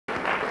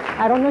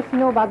I don't know if you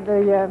know about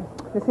the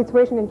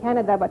situation in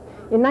Canada, but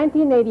in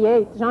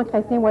 1988, Jean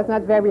Chrétien was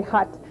not very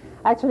hot.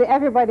 Actually,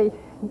 everybody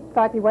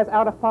thought he was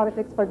out of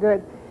politics for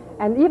good.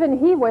 And even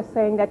he was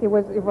saying that he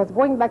was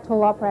going back to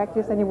law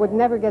practice and he would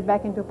never get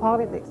back into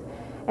politics.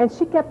 And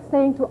she kept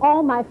saying to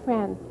all my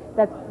friends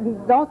that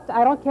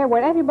I don't care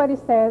what everybody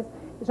says,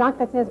 Jean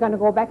Chrétien is going to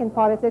go back in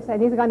politics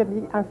and he's going to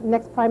be our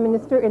next prime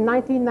minister in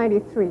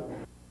 1993.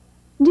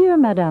 Dear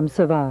Madame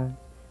Savard,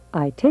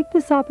 I take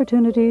this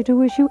opportunity to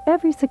wish you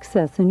every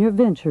success in your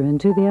venture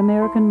into the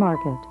American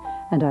market,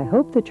 and I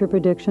hope that your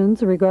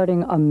predictions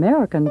regarding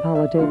American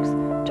politics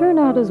turn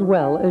out as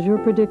well as your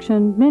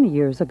prediction many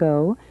years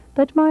ago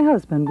that my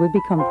husband would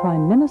become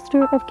Prime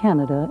Minister of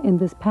Canada in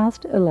this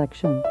past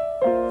election.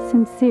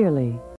 Sincerely,